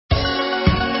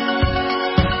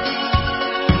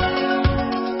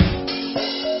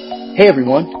Hey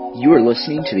everyone, you are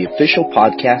listening to the official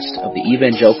podcast of the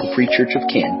Evangelical Free Church of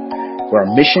Canton, where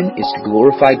our mission is to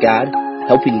glorify God,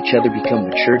 helping each other become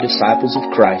mature disciples of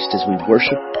Christ as we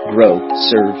worship, grow,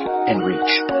 serve, and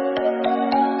reach.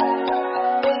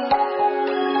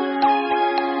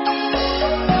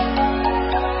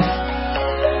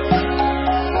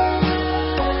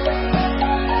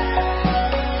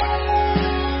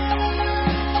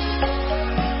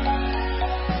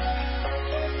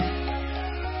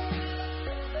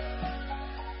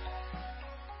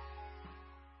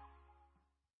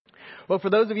 Well, for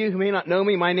those of you who may not know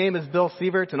me, my name is Bill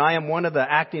Sievert, and I am one of the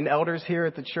acting elders here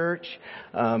at the church.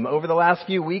 Over the last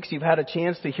few weeks, you've had a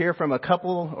chance to hear from a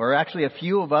couple, or actually a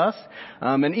few of us.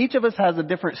 And each of us has a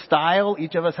different style.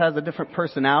 Each of us has a different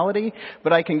personality.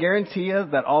 But I can guarantee you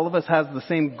that all of us has the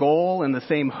same goal and the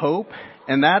same hope.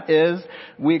 And that is,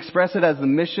 we express it as the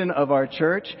mission of our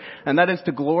church, and that is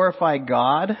to glorify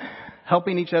God,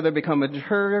 helping each other become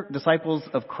mature disciples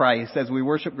of Christ as we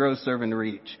worship, grow, serve, and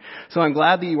reach. So I'm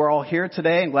glad that you are all here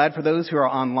today, and glad for those who are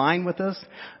online with us.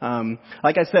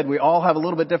 Like I said, we all have a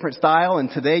little bit different style, and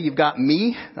today you've got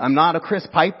me. I'm not a Chris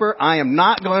Piper. I am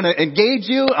not going to engage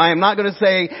you. I am not going to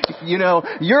say,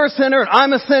 you're a sinner and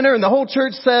I'm a sinner, and the whole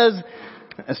church says,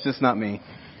 it's just not me,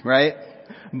 right?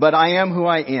 But I am who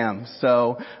I am.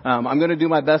 So I'm going to do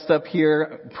my best up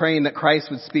here, praying that Christ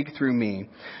would speak through me.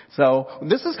 So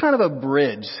this is kind of a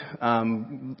bridge.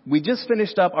 We just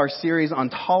finished up our series on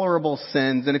tolerable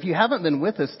sins. And if you haven't been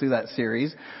with us through that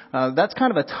series, that's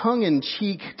kind of a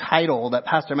tongue-in-cheek title that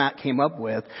Pastor Matt came up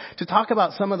with to talk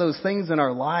about some of those things in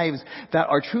our lives that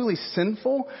are truly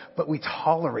sinful, but we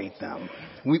tolerate them.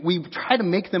 We try to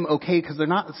make them okay because they're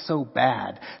not so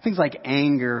bad. Things like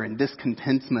anger and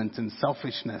discontentment and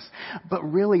selfishness. But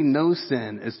really no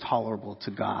sin is tolerable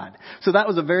to God. So that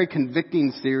was a very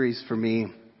convicting series for me.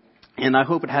 And I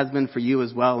hope it has been for you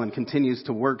as well and continues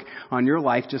to work on your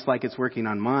life just like it's working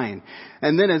on mine.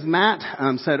 And then as Matt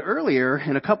said earlier,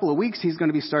 in a couple of weeks he's going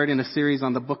to be starting a series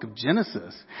on the book of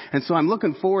Genesis. And so I'm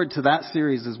looking forward to that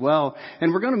series as well.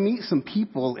 And we're going to meet some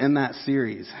people in that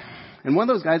series. And one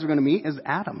of those guys we're going to meet is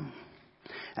Adam.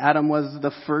 Adam was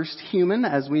the first human,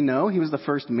 as we know. He was the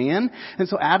first man. And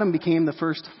so Adam became the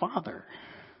first father.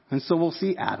 And so we'll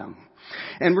see Adam.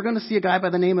 And we're going to see a guy by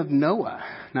the name of Noah.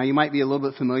 Now, you might be a little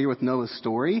bit familiar with Noah's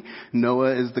story.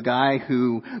 Noah is the guy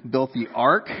who built the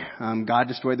ark. God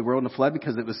destroyed the world in a flood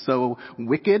because it was so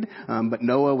wicked. But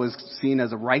Noah was seen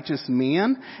as a righteous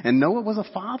man. And Noah was a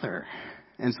father.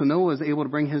 And so Noah was able to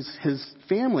bring his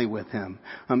family with him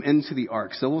into the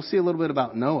ark. So we'll see a little bit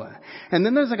about Noah. And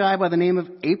then there's a guy by the name of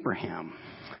Abraham.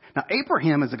 Now,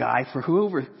 Abraham is a guy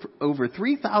who over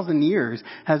 3,000 years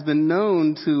has been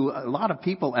known to a lot of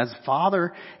people as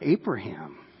Father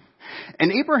Abraham.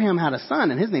 And Abraham had a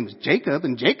son, and his name was Jacob,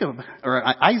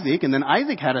 Isaac, and then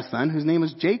Isaac had a son whose name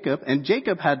was Jacob, and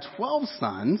Jacob had 12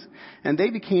 sons, and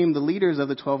they became the leaders of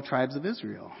the 12 tribes of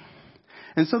Israel.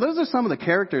 And so those are some of the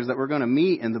characters that we're going to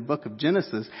meet in the book of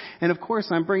Genesis. And of course,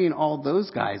 I'm bringing all those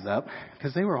guys up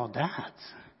because they were all dads.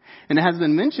 And it has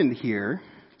been mentioned here,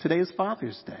 today is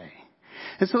Father's Day.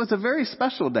 And so it's a very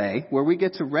special day where we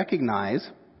get to recognize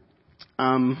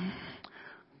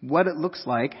what it looks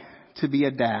like to be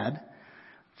a dad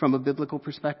from a biblical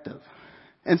perspective.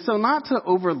 And so not to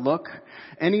overlook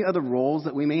any other roles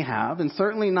that we may have, and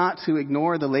certainly not to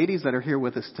ignore the ladies that are here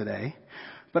with us today,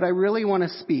 but I really want to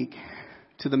speak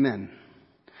to the men.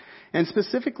 And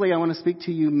specifically, I want to speak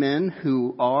to you men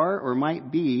who are or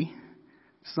might be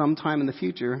sometime in the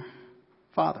future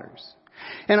fathers.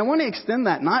 And I want to extend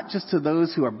that not just to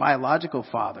those who are biological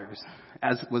fathers,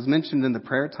 as was mentioned in the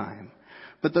prayer time,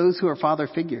 but those who are father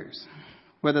figures,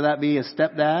 whether that be a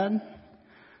stepdad,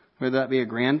 whether that be a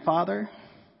grandfather,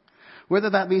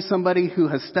 whether that be somebody who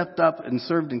has stepped up and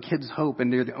served in Kids Hope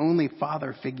and they're the only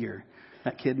father figure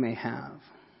that kid may have.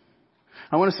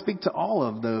 I want to speak to all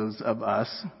of those of us,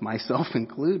 myself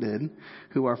included,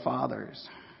 who are fathers.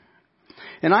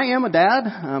 And I am a dad.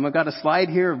 I've got a slide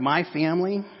here of my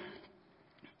family.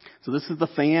 So this is the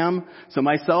fam. So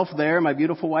myself there, my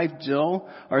beautiful wife Jill,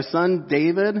 our son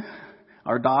David,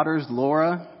 our daughters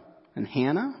Laura and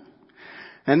Hannah.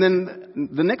 And then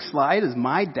the next slide is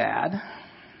my dad.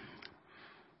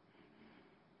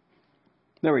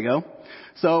 There we go.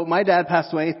 So my dad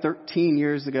passed away 13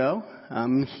 years ago.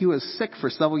 He was sick for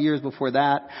several years before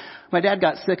that. My dad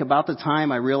got sick about the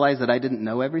time I realized that I didn't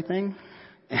know everything.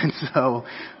 And so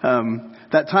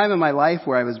that time in my life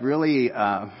where I was really,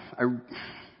 I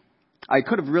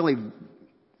could have really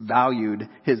valued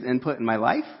his input in my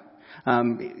life.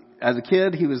 As a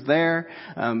kid, he was there,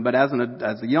 but as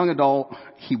a young adult,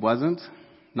 he wasn't,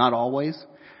 not always.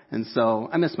 And so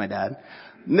I miss my dad.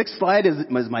 Next slide is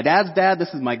my dad's dad. This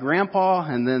is my grandpa.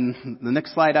 And then the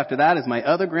next slide after that is my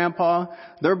other grandpa.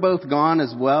 They're both gone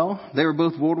as well. They were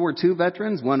both World War II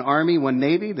veterans, one Army, one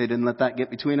Navy. They didn't let that get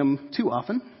between them too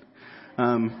often.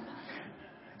 And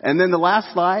then the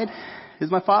last slide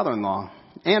is my father-in-law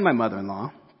and my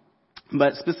mother-in-law.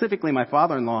 But specifically my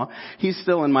father-in-law, he's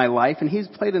still in my life and he's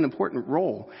played an important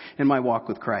role in my walk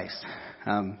with Christ.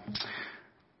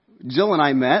 Jill and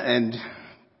I met, and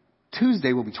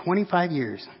Tuesday will be 25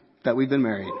 years that we've been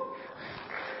married.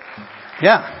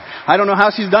 Yeah, I don't know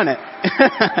how she's done it.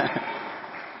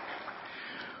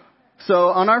 So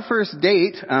on our first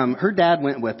date, her dad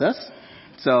went with us.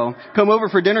 So come over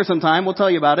for dinner sometime. We'll tell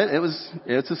you about it.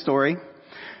 It's a story.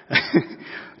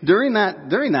 During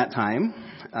that time,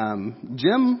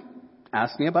 Jim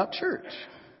asked me about church.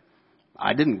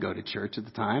 I didn't go to church at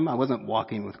the time. I wasn't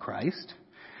walking with Christ.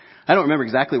 I don't remember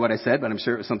exactly what I said, but I'm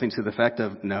sure it was something to the effect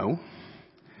of no.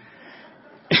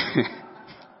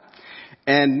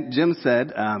 And Jim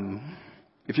said,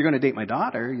 if you're going to date my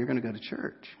daughter, you're going to go to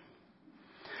church.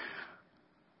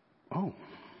 Oh.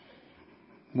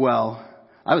 Well,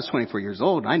 I was 24 years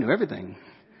old and I knew everything.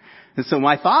 And so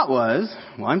my thought was,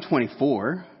 well, I'm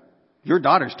 24. Your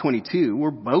daughter's 22. We're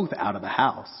both out of the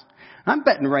house. I'm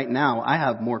betting right now I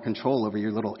have more control over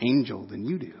your little angel than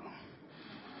you do.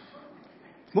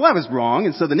 Well, I was wrong.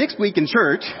 And so the next week in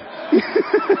church,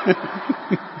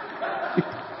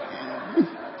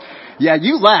 yeah,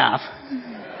 you laugh.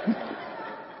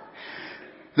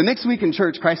 The next week in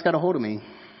church, Christ got a hold of me.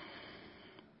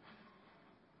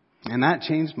 And that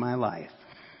changed my life.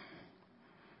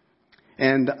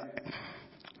 And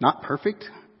not perfect.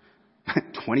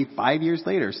 25 years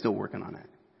later, still working on it.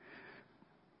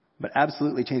 But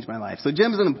absolutely changed my life. So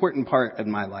Jim's an important part of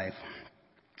my life.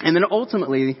 And then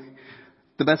ultimately,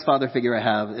 the best father figure I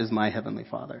have is my Heavenly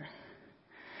Father.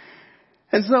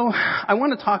 And so I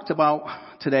want to talk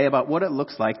today about what it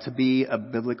looks like to be a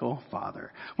biblical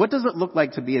father. What does it look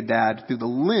like to be a dad through the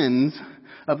lens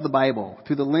of the Bible,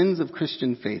 through the lens of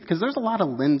Christian faith? Because there's a lot of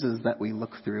lenses that we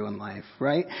look through in life,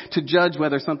 right? To judge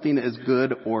whether something is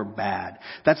good or bad.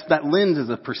 That lens is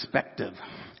a perspective.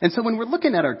 And so when we're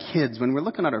looking at our kids, when we're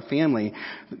looking at our family,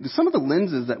 some of the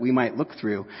lenses that we might look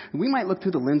through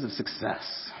the lens of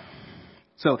success.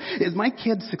 So is my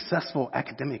kid successful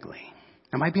academically?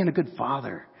 Am I being a good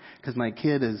father because my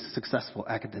kid is successful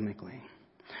academically?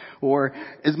 Or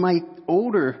is my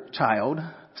older child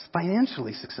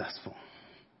financially successful?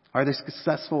 Are they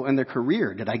successful in their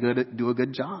career? Did I do a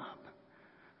good job?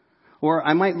 Or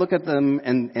I might look at them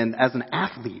and as an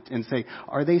athlete and say,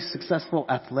 are they successful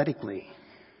athletically?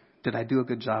 Did I do a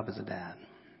good job as a dad?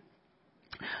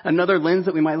 Another lens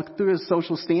that we might look through is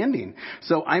social standing.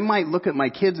 So I might look at my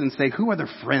kids and say, who are their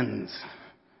friends?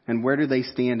 And where do they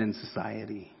stand in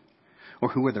society? Or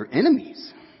who are their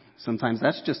enemies? Sometimes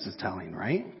that's just as telling,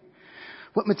 right?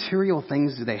 What material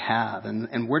things do they have?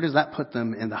 And where does that put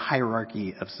them in the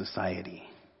hierarchy of society?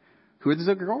 Who is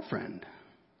their girlfriend?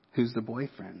 Who's their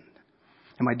boyfriend?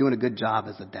 Am I doing a good job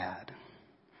as a dad?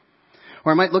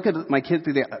 Or I might look at my kid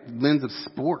through the lens of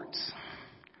sports.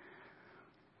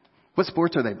 What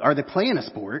sports are they? Are they playing a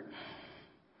sport?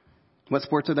 What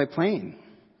sports are they playing?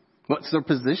 What's their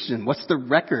position? What's their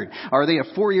record? Are they a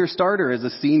 4-year starter as a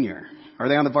senior? Are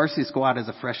they on the varsity squad as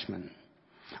a freshman?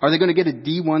 Are they going to get a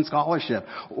D1 scholarship?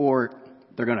 Or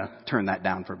they're going to turn that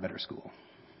down for a better school?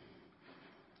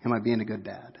 Am I being a good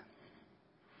dad?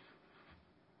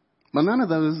 Well, none of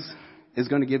those is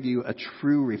going to give you a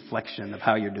true reflection of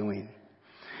how you're doing.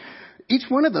 Each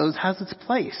one of those has its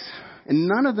place. And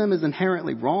none of them is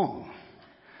inherently wrong.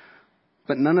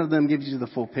 But none of them gives you the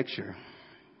full picture.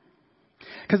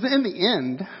 Because in the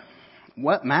end,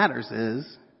 what matters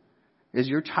is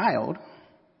your child,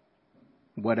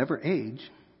 whatever age,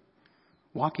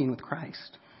 walking with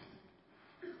Christ.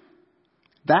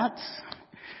 That's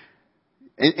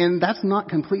not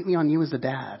completely on you as a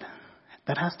dad.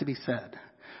 That has to be said.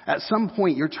 At some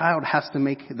point, your child has to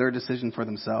make their decision for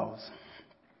themselves.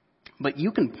 But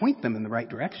you can point them in the right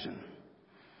direction.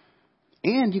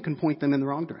 And you can point them in the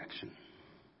wrong direction.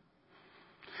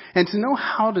 And to know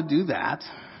how to do that,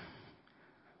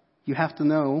 you have to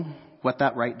know what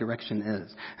that right direction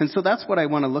is. And so that's what I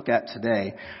want to look at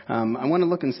today. I want to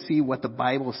look and see what the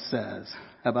Bible says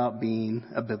about being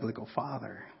a biblical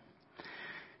father.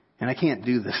 And I can't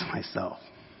do this myself.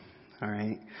 All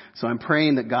right? So I'm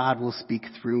praying that God will speak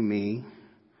through me,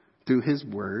 through His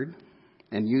Word,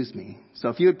 and use me. So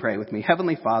if you would pray with me.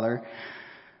 Heavenly Father,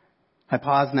 I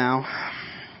pause now,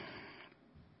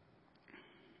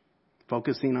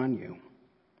 focusing on you.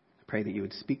 I pray that you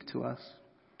would speak to us.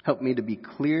 Help me to be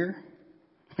clear.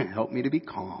 Help me to be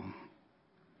calm.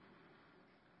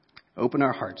 Open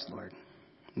our hearts, Lord.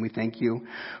 And we thank you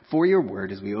for your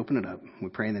word as we open it up. We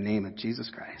pray in the name of Jesus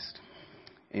Christ.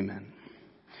 Amen.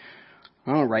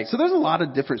 All right. So there's a lot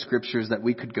of different scriptures that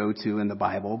we could go to in the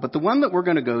Bible, but the one that we're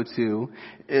going to go to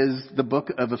is the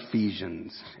book of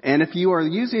Ephesians. And if you are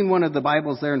using one of the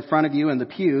Bibles there in front of you in the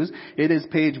pews, it is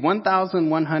page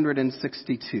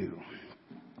 1162.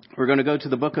 We're going to go to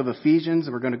the book of Ephesians,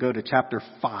 and we're going to go to chapter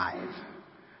 5.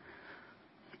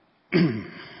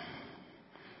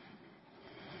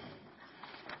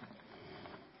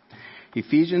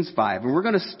 Ephesians 5. And we're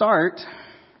going to start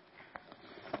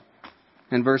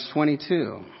in verse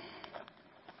 22.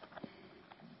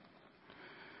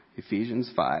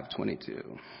 Ephesians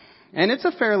 5:22. And it's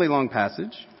a fairly long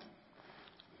passage.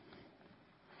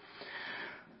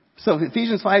 So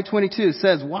Ephesians 5:22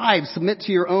 says, "Wives, submit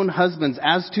to your own husbands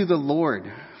as to the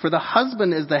Lord. For the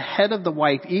husband is the head of the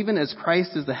wife, even as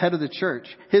Christ is the head of the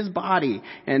church, his body,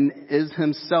 and is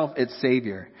himself its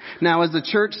Savior. Now as the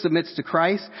church submits to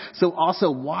Christ, so also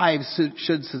wives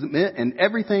should submit in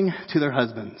everything to their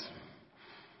husbands."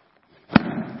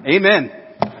 Amen.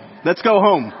 Let's go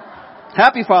home.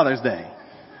 Happy Father's Day.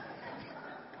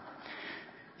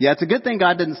 Yeah, it's a good thing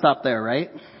God didn't stop there,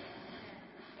 right?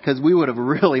 Because we would have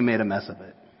really made a mess of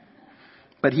it.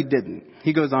 But he didn't.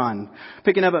 He goes on,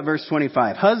 picking up at verse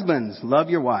 25. "Husbands, love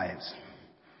your wives,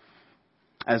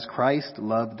 as Christ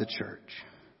loved the church,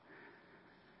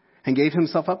 and gave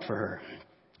himself up for her,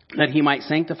 that he might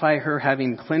sanctify her,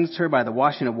 having cleansed her by the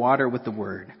washing of water with the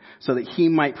word, so that he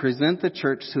might present the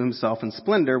church to himself in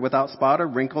splendor, without spot or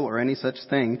wrinkle or any such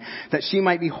thing, that she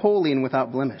might be holy and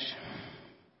without blemish.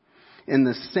 In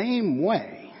the same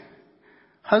way,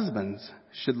 husbands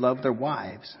should love their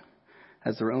wives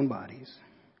as their own bodies.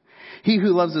 He who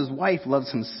loves his wife loves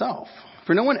himself.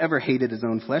 For no one ever hated his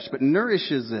own flesh, but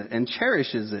nourishes it and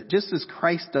cherishes it, just as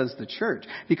Christ does the church,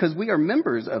 because we are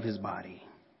members of his body.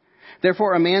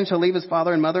 Therefore a man shall leave his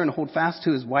father and mother and hold fast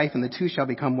to his wife, and the two shall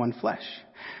become one flesh.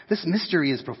 This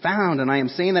mystery is profound, and I am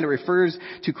saying that it refers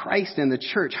to Christ and the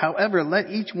church. However, let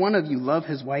each one of you love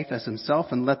his wife as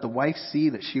himself, and let the wife see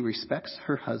that she respects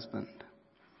her husband."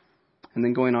 And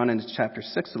then going on into chapter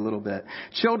 6 a little bit.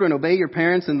 "Children, obey your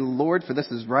parents in the Lord, for this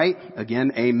is right."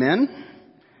 Again, amen.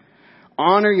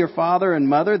 "Honor your father and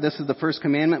mother. This is the first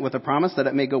commandment with a promise, that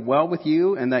it may go well with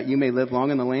you and that you may live long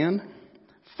in the land.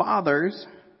 Fathers,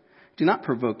 do not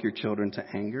provoke your children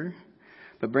to anger,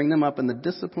 but bring them up in the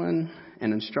discipline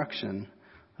and instruction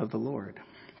of the Lord."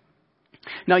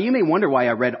 Now you may wonder why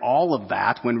I read all of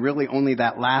that when really only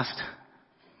that last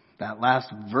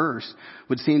verse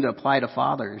would seem to apply to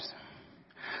fathers.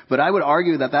 But I would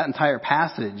argue that that entire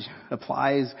passage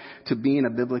applies to being a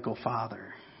biblical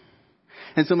father.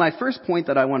 And so my first point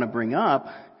that I want to bring up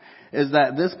is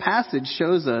that this passage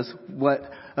shows us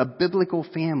what a biblical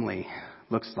family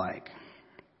looks like.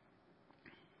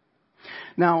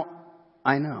 Now,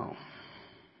 I know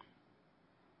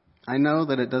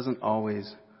that it doesn't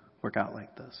always work out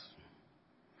like this.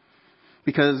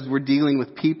 Because we're dealing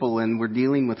with people and we're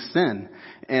dealing with sin.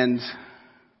 And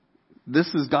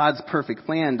this is God's perfect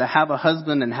plan, to have a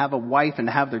husband and have a wife and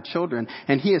have their children.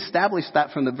 And he established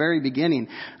that from the very beginning.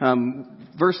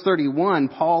 Verse 31,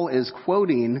 Paul is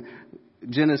quoting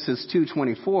Genesis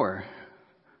 2:24.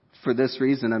 "For this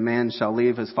reason, a man shall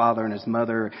leave his father and his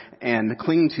mother and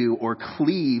cling to or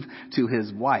cleave to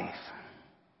his wife."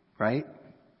 Right?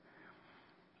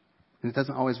 And it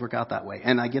doesn't always work out that way.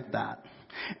 And I get that.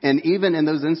 And even in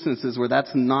those instances where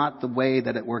that's not the way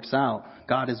that it works out,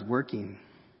 God is working.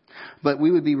 But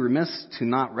we would be remiss to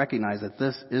not recognize that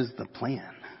this is the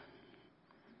plan.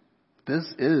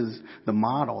 This is the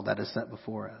model that is set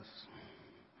before us.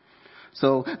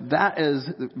 So that is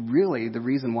really the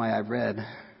reason why I read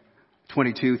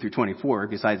 22 through 24,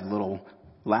 besides a little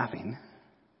laughing.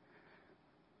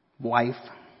 Wife,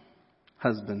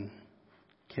 husband,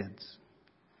 kids.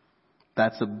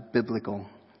 That's a biblical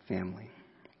family.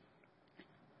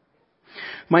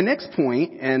 My next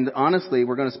point, and honestly,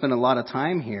 we're going to spend a lot of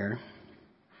time here,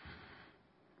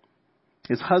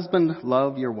 is husband,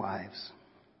 love your wives.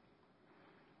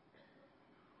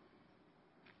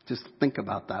 Just think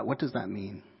about that. What does that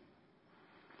mean?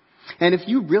 And if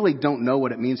you really don't know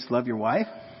what it means to love your wife,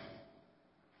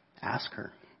 ask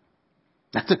her.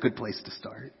 That's a good place to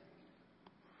start.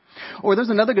 Or there's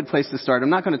another good place to start. I'm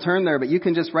not going to turn there, but you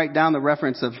can just write down the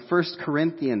reference of 1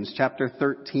 Corinthians chapter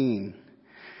 13.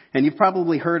 And you've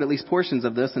probably heard at least portions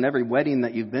of this in every wedding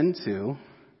that you've been to.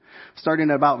 Starting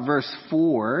at about verse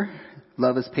 4,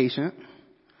 love is patient,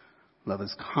 love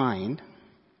is kind.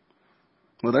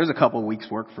 Well, there's a couple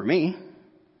weeks' work for me.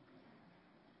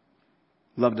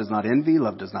 Love does not envy,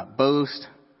 love does not boast,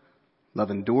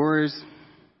 love endures.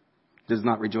 does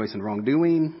not rejoice in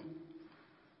wrongdoing.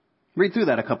 Read through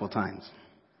that a couple times.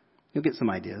 You'll get some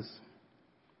ideas.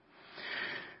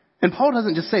 And Paul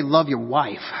doesn't just say, love your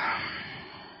wife.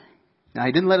 Now,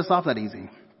 he didn't let us off that easy.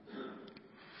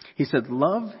 He said,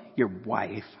 love your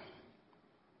wife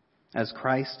as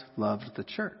Christ loved the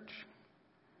church.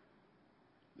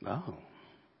 Oh,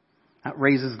 that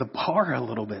raises the bar a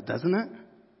little bit, doesn't it?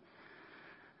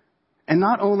 And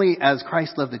not only as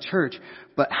Christ loved the church,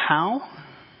 but how?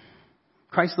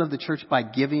 Christ loved the church by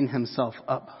giving himself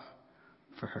up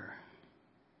for her.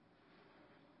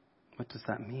 What does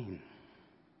that mean?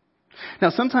 Now,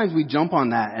 sometimes we jump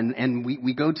on that and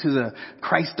we go to the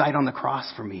Christ died on the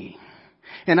cross for me.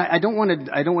 And I don't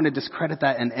want to discredit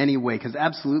that in any way, because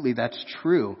absolutely that's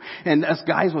true. And us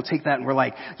guys will take that and we're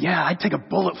like, yeah, I'd take a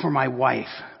bullet for my wife.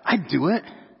 I'd do it.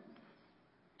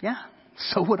 Yeah,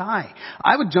 so would I.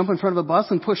 I would jump in front of a bus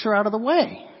and push her out of the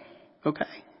way. Okay,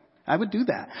 I would do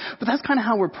that. But that's kind of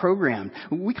how we're programmed.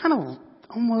 We kind of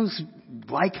almost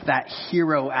like that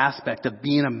hero aspect of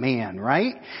being a man,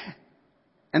 right?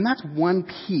 And that's one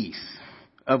piece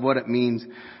of what it means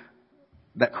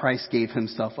that Christ gave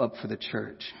himself up for the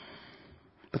church.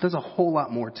 But there's a whole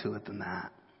lot more to it than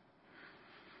that.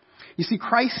 You see,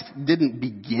 Christ didn't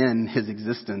begin his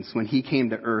existence when he came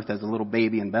to earth as a little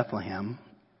baby in Bethlehem.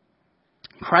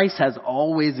 Christ has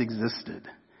always existed.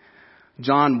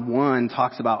 John 1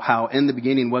 talks about how in the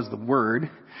beginning was the Word,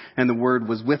 and the Word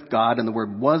was with God, and the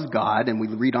Word was God. And we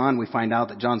read on, we find out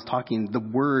that John's talking, the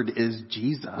Word is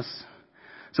Jesus.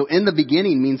 So in the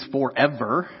beginning means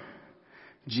forever.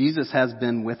 Jesus has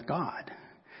been with God.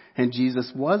 And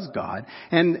Jesus was God.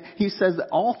 And he says that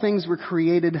all things were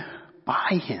created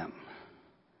by him.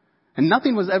 And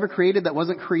nothing was ever created that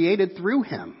wasn't created through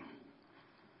him.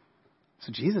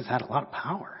 So Jesus had a lot of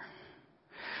power.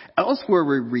 Elsewhere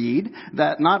we read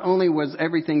that not only was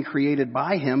everything created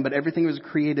by him, but everything was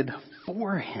created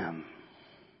for him.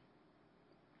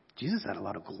 Jesus had a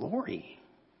lot of glory.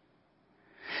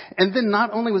 And then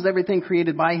not only was everything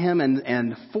created by him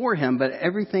and for him, but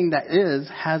everything that is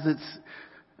has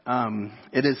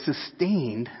it is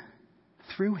sustained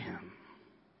through him.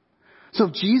 So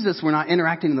if Jesus were not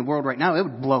interacting in the world right now, it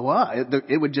would blow up.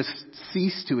 It would just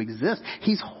cease to exist.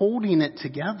 He's holding it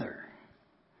together.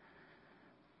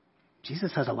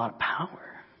 Jesus has a lot of power.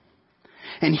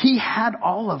 And he had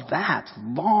all of that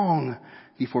long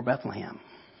before Bethlehem.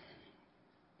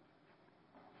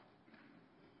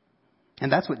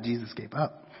 And that's what Jesus gave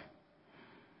up.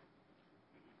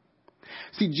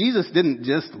 See, Jesus didn't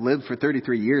just live for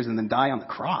 33 years and then die on the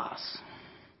cross.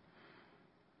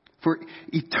 For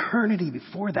eternity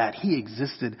before that, he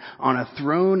existed on a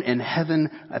throne in heaven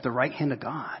at the right hand of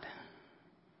God.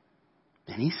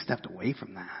 And he stepped away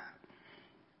from that.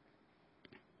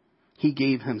 He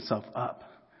gave himself up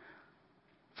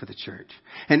for the church.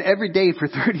 And every day for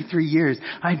 33 years,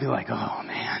 I'd be like, oh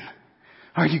man,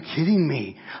 are you kidding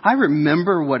me? I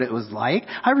remember what it was like.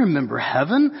 I remember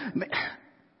heaven.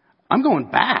 I'm going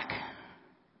back.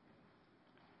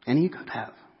 And he could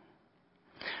have.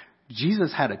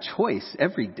 Jesus had a choice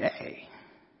every day.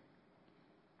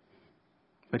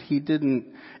 But he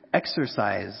didn't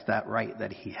exercise that right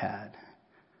that he had.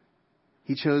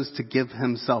 He chose to give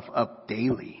himself up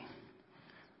daily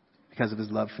because of his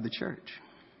love for the church,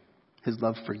 his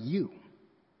love for you.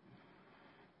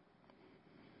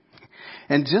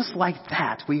 And just like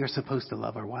that, we are supposed to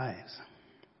love our wives.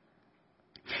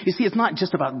 You see, it's not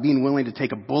just about being willing to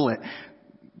take a bullet.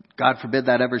 God forbid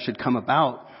that ever should come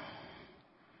about.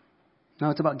 No,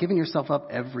 it's about giving yourself up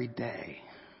every day.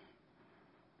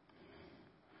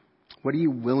 What are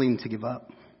you willing to give up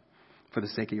for the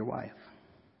sake of your wife?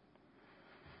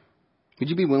 Would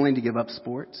you be willing to give up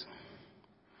sports?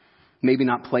 Maybe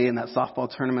not play in that softball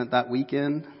tournament that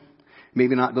weekend.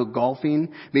 Maybe not go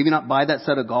golfing. Maybe not buy that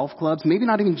set of golf clubs. Maybe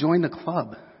not even join the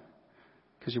club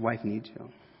because your wife needs you.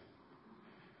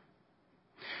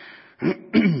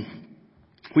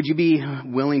 Would you be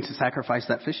willing to sacrifice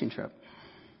that fishing trip?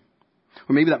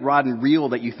 Or maybe that rod and reel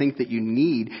that you think that you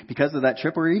need because of that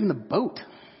trip, or even the boat.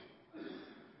 Would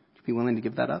you be willing to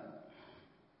give that up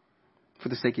for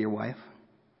the sake of your wife?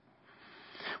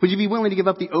 Would you be willing to give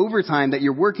up the overtime that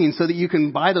you're working so that you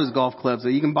can buy those golf clubs, or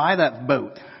you can buy that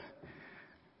boat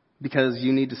because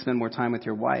you need to spend more time with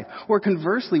your wife? Or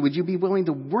conversely, would you be willing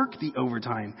to work the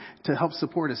overtime to help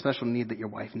support a special need that your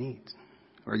wife needs,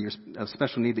 or a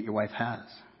special need that your wife has?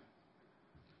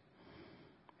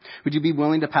 Would you be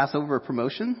willing to pass over a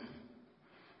promotion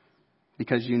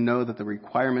because you know that the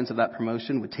requirements of that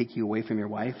promotion would take you away from your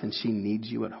wife and she needs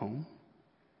you at home?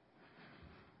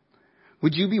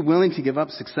 Would you be willing to give up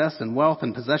success and wealth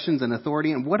and possessions and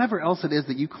authority and whatever else it is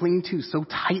that you cling to so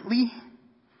tightly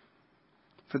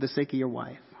for the sake of your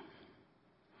wife?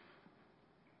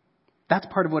 That's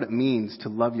part of what it means to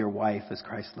love your wife as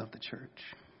Christ loved the church.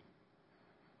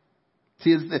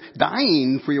 See,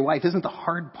 dying for your wife isn't the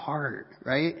hard part,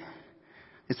 right?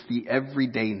 It's the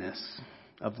everydayness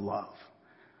of love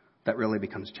that really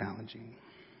becomes challenging.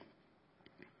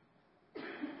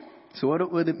 So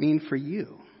what would it mean for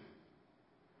you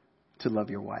to love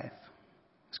your wife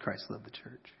as Christ loved the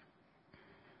church?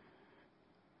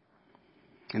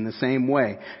 In the same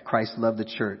way Christ loved the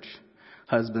church,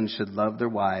 husbands should love their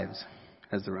wives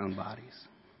as their own bodies.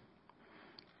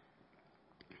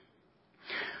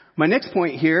 My next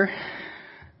point here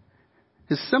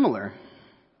is similar.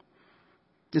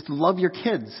 Just love your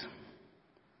kids.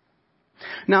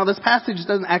 Now, this passage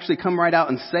doesn't actually come right out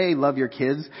and say, love your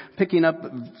kids. Picking up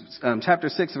chapter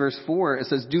 6, verse 4, it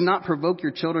says, do not provoke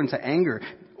your children to anger.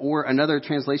 Or another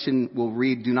translation will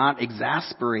read, do not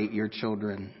exasperate your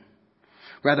children.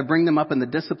 Rather, bring them up in the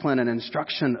discipline and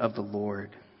instruction of the Lord.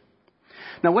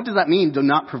 Now, what does that mean, do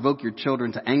not provoke your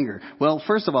children to anger? Well,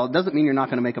 first of all, it doesn't mean you're not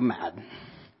going to make them mad.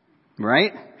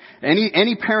 Right?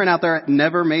 Any parent out there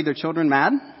never made their children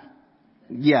mad?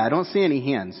 Yeah, I don't see any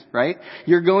hands, right?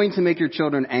 You're going to make your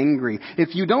children angry.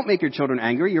 If you don't make your children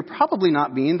angry, you're probably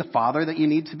not being the father that you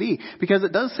need to be, because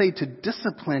it does say to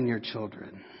discipline your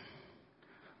children.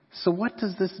 So what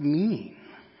does this mean?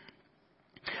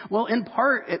 Well, in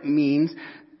part, it means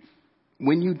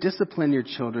when you discipline your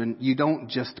children, you don't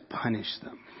just punish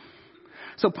them.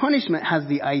 So punishment has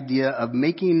the idea of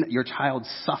making your child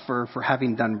suffer for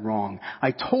having done wrong.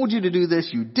 I told you to do this,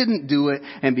 you didn't do it,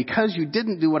 and because you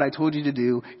didn't do what I told you to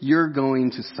do, you're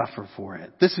going to suffer for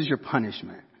it. This is your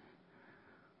punishment.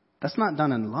 That's not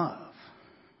done in love.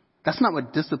 That's not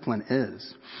what discipline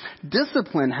is.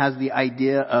 Discipline has the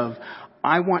idea of,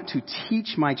 I want to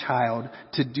teach my child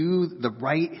to do the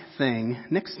right thing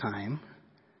next time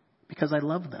because I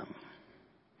love them.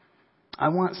 I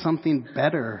want something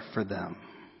better for them.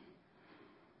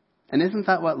 And isn't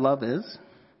that what love is?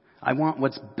 I want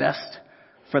what's best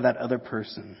for that other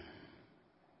person.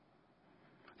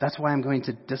 That's why I'm going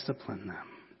to discipline them.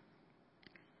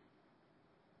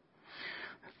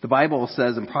 The Bible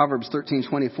says in Proverbs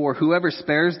 13:24, whoever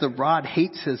spares the rod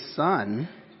hates his son,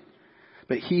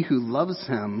 but he who loves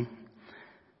him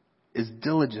is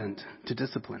diligent to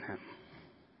discipline him.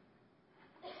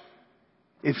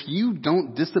 If you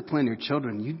don't discipline your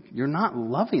children, you're not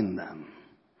loving them.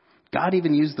 God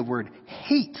even used the word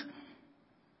hate.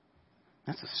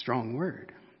 That's a strong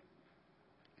word.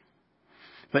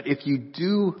 But if you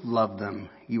do love them,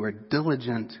 you are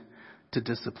diligent to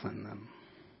discipline them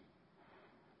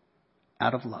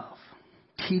out of love,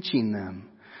 teaching them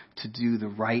to do the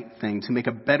right thing, to make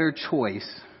a better choice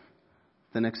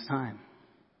the next time.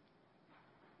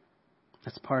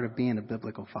 That's part of being a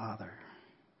biblical father.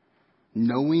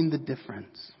 Knowing the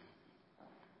difference.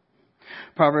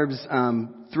 Proverbs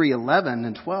 3:11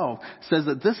 and 12 says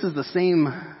that this is the same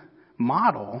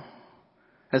model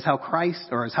as how Christ,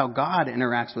 or as how God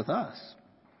interacts with us.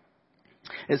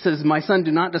 It says, my son,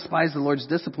 do not despise the Lord's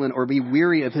discipline or be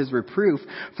weary of his reproof,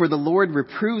 for the Lord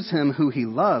reproves him who he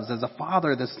loves, as a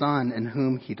father the son in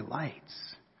whom he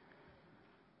delights.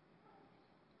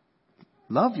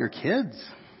 Love your kids.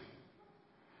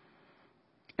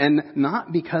 And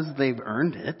not because they've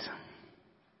earned it,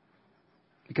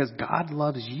 because God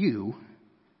loves you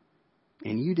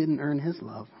and you didn't earn his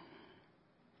love.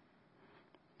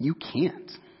 You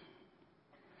can't.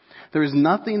 There is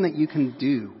nothing that you can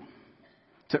do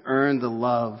to earn the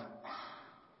love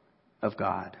of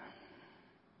God.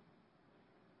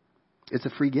 It's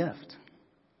a free gift.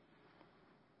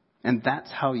 And that's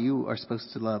how you are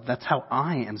supposed to love. That's how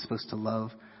I am supposed to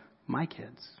love my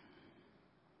kids.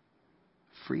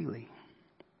 Freely.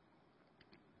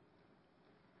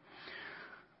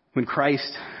 When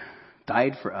Christ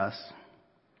died for us,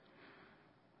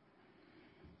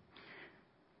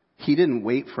 he didn't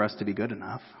wait for us to be good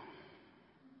enough.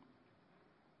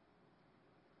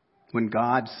 When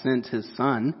God sent his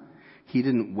son, he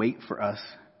didn't wait for us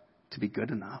to be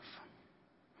good enough.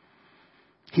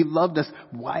 He loved us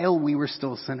while we were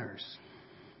still sinners.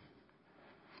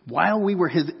 While we were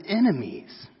his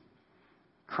enemies,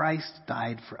 Christ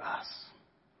died for us.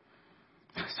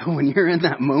 So when you're in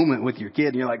that moment with your kid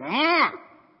and you're like,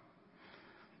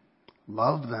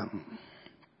 love them.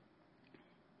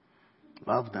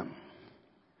 Love them.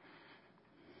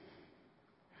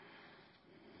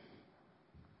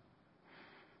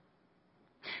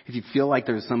 If you feel like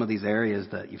there's some of these areas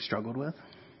that you've struggled with,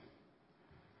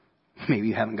 maybe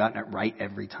you haven't gotten it right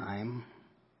every time.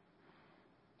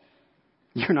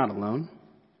 You're not alone.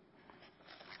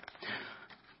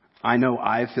 I know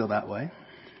I feel that way.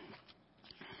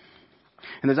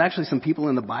 And there's actually some people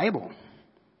in the Bible,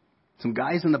 some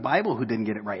guys in the Bible who didn't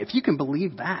get it right. If you can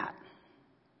believe that.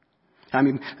 I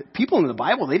mean, people in the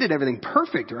Bible, they did everything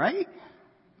perfect, right?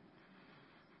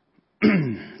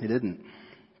 They didn't.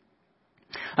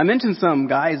 I mentioned some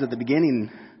guys at the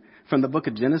beginning from the book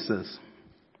of Genesis.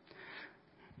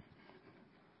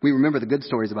 We remember the good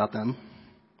stories about them.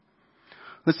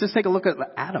 Let's just take a look at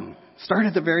Adam. Start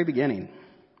at the very beginning.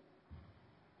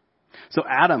 So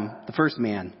Adam, the first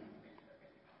man,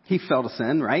 he fell to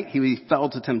sin, right? He fell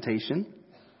to temptation.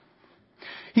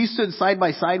 He stood side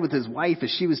by side with his wife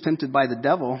as she was tempted by the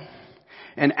devil.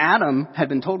 And Adam had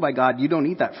been told by God, you don't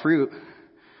eat that fruit.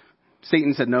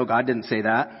 Satan said, no, God didn't say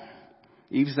that.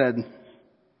 Eve said,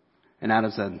 and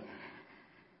Adam said,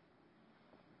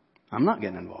 I'm not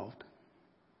getting involved.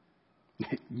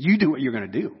 You do what you're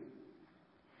going to do.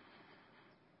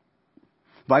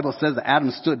 The Bible says that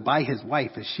Adam stood by his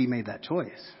wife as she made that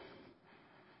choice.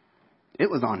 It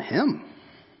was on him.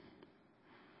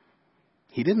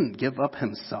 He didn't give up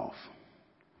himself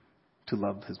to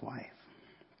love his wife.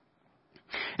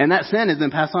 And that sin has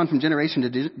been passed on from generation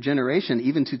to generation,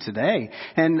 even to today.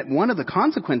 And one of the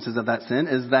consequences of that sin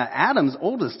is that Adam's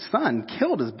oldest son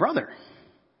killed his brother.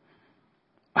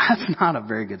 That's not a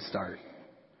very good start.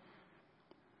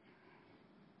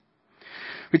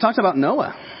 We talked about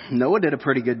Noah. Noah did a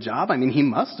pretty good job. I mean, he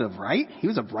must have, right? He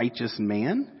was a righteous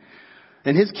man.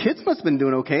 And his kids must have been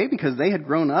doing okay because they had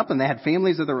grown up and they had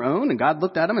families of their own. And God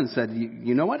looked at them and said,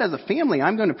 you know what? As a family,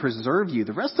 I'm going to preserve you.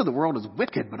 The rest of the world is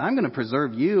wicked, but I'm going to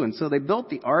preserve you. And so they built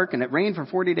the ark, and it rained for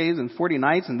 40 days and 40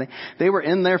 nights. And they were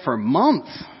in there for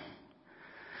months.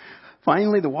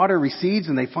 Finally, the water recedes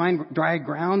and they find dry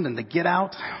ground and they get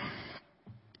out.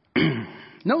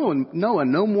 Noah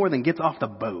no more than gets off the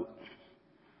boat.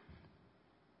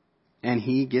 And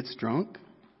he gets drunk.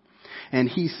 And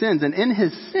he sins. And in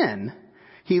his sin,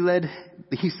 he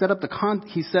set up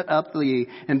the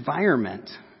environment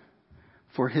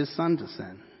for his son to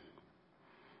sin.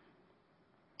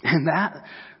 And that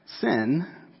sin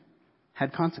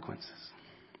had consequences.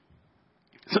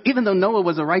 So even though Noah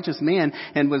was a righteous man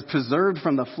and was preserved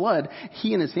from the flood,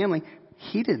 he and his family,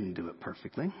 he didn't do it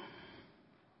perfectly.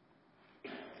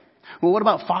 Well, what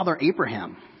about Father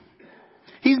Abraham?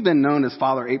 He's been known as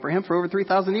Father Abraham for over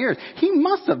 3,000 years. He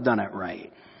must have done it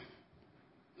right.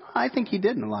 I think he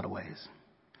did in a lot of ways.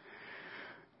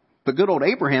 But good old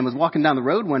Abraham was walking down the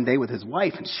road one day with his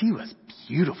wife, and she was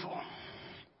beautiful.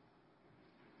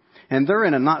 And they're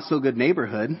in a not so good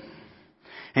neighborhood.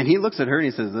 And he looks at her and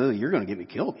he says, oh, you're going to get me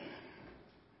killed.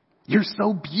 You're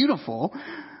so beautiful.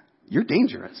 You're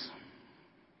dangerous.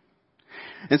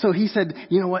 And so he said,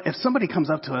 you know what? If somebody comes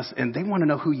up to us and they want to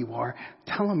know who you are,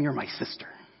 tell them you're my sister.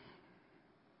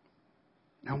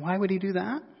 Now, why would he do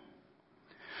that?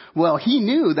 Well, he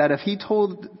knew that if he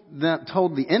told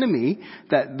the enemy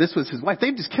that this was his wife,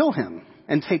 they'd just kill him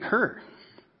and take her.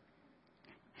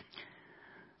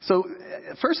 So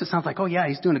at first it sounds like, oh yeah,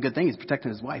 he's doing a good thing. He's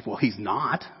protecting his wife. Well, he's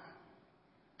not.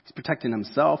 He's protecting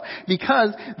himself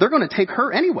because they're going to take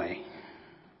her anyway.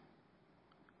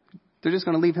 They're just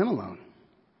going to leave him alone.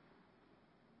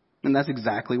 And that's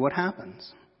exactly what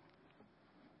happens.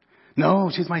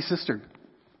 No, she's my sister.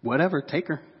 Whatever, take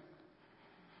her.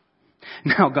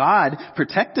 Now God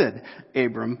protected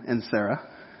Abram and Sarah,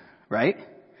 right?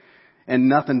 And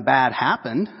nothing bad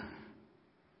happened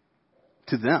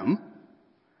to them.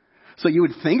 So you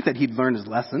would think that he'd learned his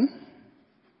lesson.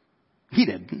 He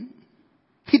didn't.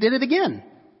 He did it again.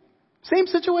 Same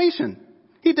situation.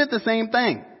 He did the same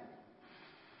thing.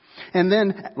 And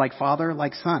then, like father,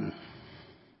 like son,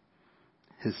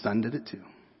 his son did it too.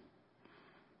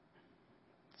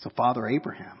 So Father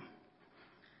Abraham,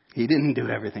 he didn't do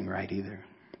everything right either.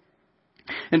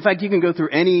 In fact, you can go through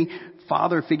any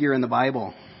father figure in the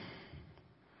Bible,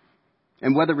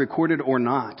 and whether recorded or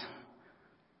not,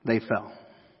 they fell.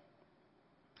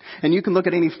 And you can look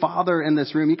at any father in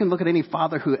this room, you can look at any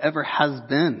father who ever has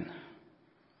been,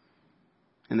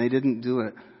 and they didn't do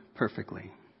it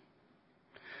perfectly.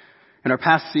 In our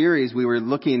past series, we were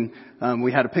looking,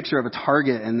 we had a picture of a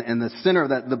target, and the center of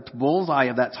that, the bullseye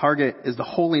of that target is the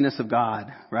holiness of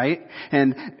God, right?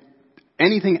 And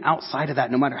anything outside of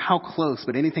that, no matter how close,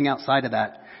 but anything outside of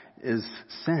that is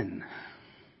sin.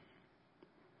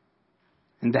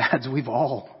 And dads, we've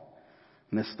all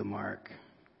missed the mark.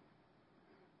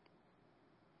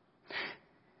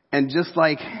 And just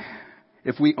like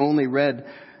if we only read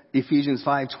Ephesians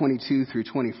 5:22 through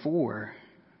 24,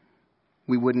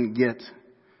 we wouldn't get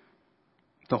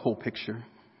the whole picture.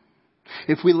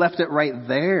 If we left it right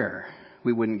there,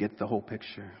 we wouldn't get the whole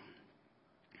picture.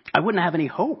 I wouldn't have any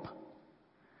hope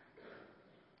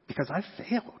because I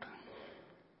failed.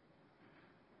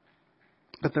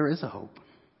 But there is a hope.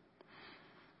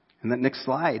 And that next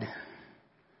slide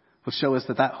will show us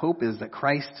that that hope is that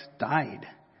Christ died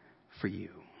for you.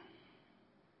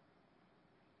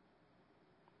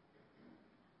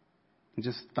 And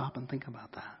just stop and think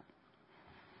about that.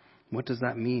 What does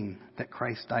that mean, that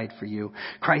Christ died for you?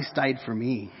 Christ died for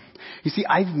me. You see,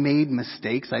 I've made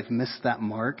mistakes. I've missed that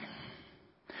mark.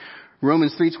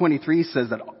 Romans 3:23 says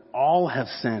that all have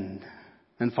sinned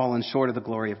and fallen short of the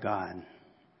glory of God.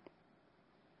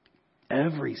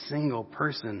 Every single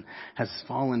person has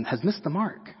missed the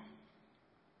mark.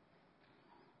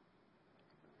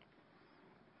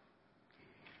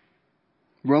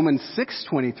 Romans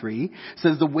 6:23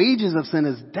 says the wages of sin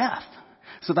is death.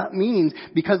 So that means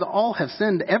because all have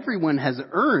sinned, everyone has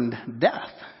earned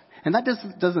death. And that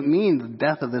doesn't mean the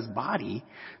death of this body.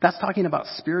 That's talking about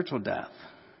spiritual death.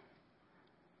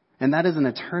 And that is an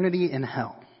eternity in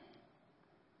hell.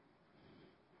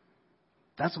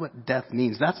 That's what death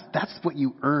means. That's what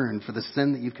you earn for the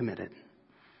sin that you've committed.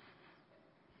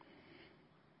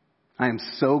 I am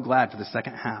so glad for the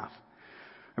second half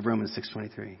of Romans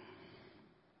 6:23.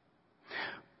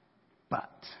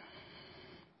 But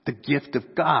the gift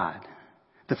of God,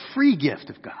 the free gift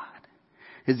of God,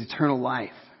 is eternal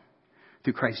life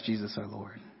through Christ Jesus our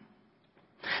Lord.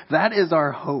 That is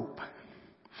our hope.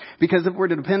 Because if it were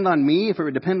to depend on me, if it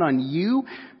were to depend on you,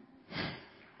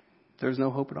 there's no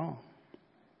hope at all.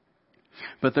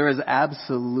 But there is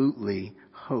absolutely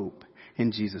hope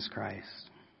in Jesus Christ.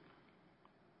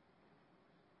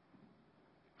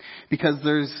 Because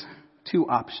there's two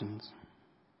options.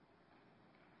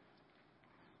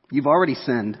 You've already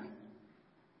sinned.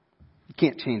 You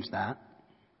can't change that.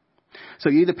 So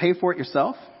you either pay for it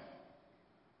yourself,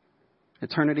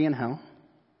 eternity in hell,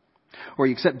 or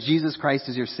you accept Jesus Christ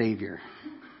as your Savior,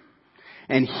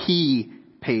 and He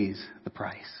pays the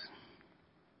price.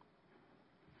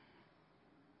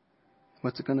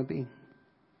 What's it going to be?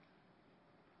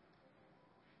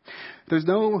 There's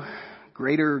no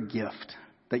greater gift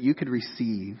that you could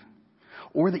receive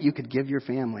or that you could give your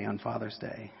family on Father's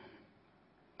Day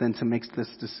than to make this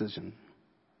decision.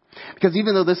 Because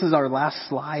even though this is our last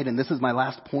slide and this is my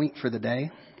last point for the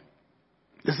day,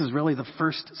 this is really the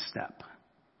first step.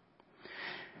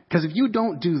 Because if you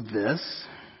don't do this,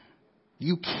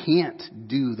 you can't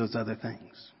do those other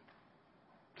things.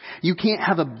 You can't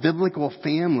have a biblical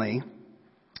family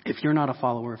if you're not a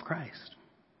follower of Christ.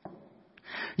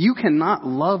 You cannot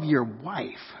love your wife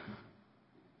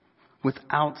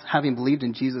without having believed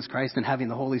in Jesus Christ and having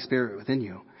the Holy Spirit within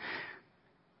you.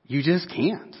 You just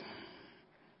can't.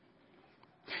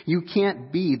 You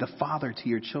can't be the father to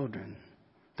your children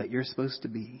that you're supposed to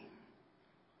be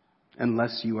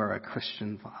unless you are a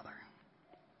Christian father.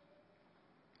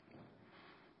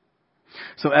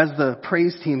 So as the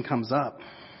praise team comes up,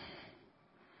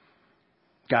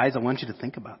 guys, I want you to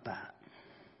think about that.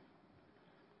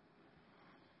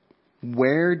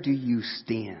 Where do you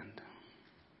stand?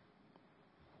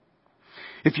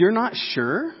 If you're not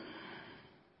sure,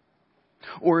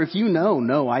 or if you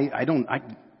know, I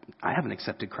haven't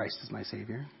accepted Christ as my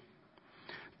Savior,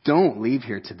 don't leave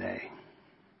here today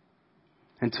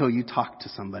until you talk to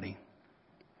somebody.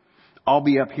 I'll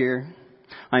be up here.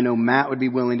 I know Matt would be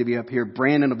willing to be up here.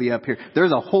 Brandon will be up here.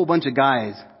 There's a whole bunch of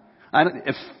guys.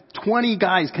 If 20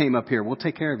 guys came up here, we'll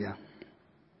take care of you.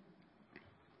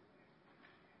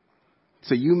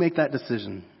 So you make that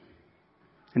decision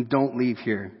and don't leave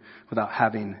here without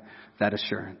having that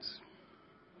assurance.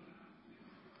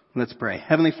 Let's pray.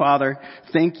 Heavenly Father,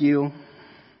 thank you.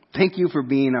 Thank you for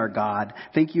being our God.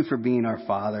 Thank you for being our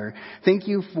Father. Thank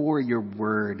you for your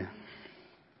word.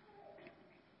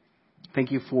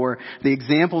 Thank you for the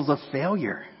examples of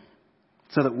failure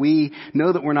so that we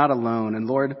know that we're not alone. And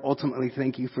Lord, ultimately,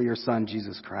 thank you for your Son,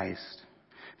 Jesus Christ.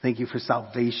 Thank you for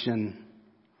salvation.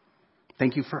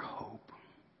 Thank you for hope.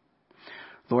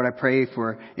 Lord, I pray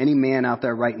for any man out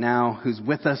there right now who's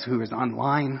with us, who is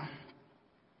online.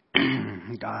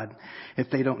 God, if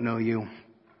they don't know you,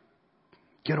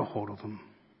 get a hold of them.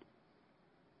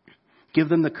 Give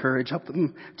them the courage. Help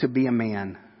them to be a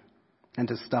man and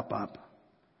to step up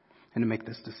and to make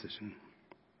this decision.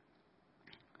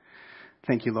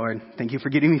 Thank you, Lord. Thank you for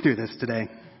getting me through this today.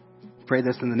 Pray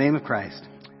this in the name of Christ.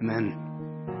 Amen.